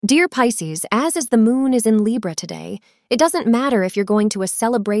Dear Pisces, as the moon is in Libra today, it doesn't matter if you're going to a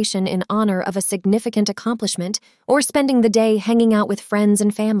celebration in honor of a significant accomplishment or spending the day hanging out with friends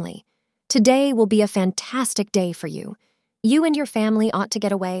and family. Today will be a fantastic day for you. You and your family ought to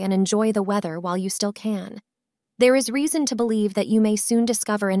get away and enjoy the weather while you still can. There is reason to believe that you may soon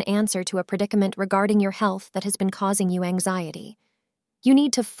discover an answer to a predicament regarding your health that has been causing you anxiety. You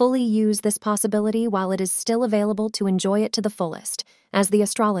need to fully use this possibility while it is still available to enjoy it to the fullest, as the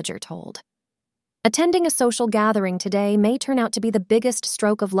astrologer told. Attending a social gathering today may turn out to be the biggest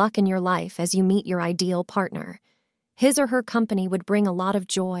stroke of luck in your life as you meet your ideal partner. His or her company would bring a lot of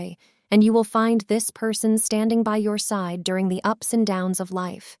joy, and you will find this person standing by your side during the ups and downs of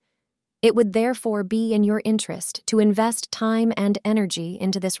life. It would therefore be in your interest to invest time and energy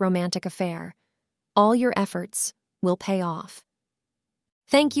into this romantic affair. All your efforts will pay off.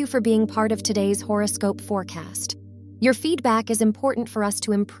 Thank you for being part of today's horoscope forecast. Your feedback is important for us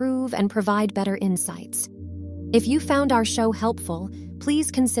to improve and provide better insights. If you found our show helpful,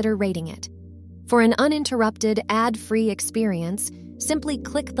 please consider rating it. For an uninterrupted, ad-free experience, simply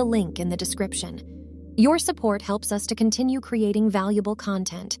click the link in the description. Your support helps us to continue creating valuable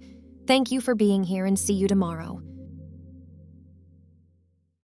content. Thank you for being here and see you tomorrow.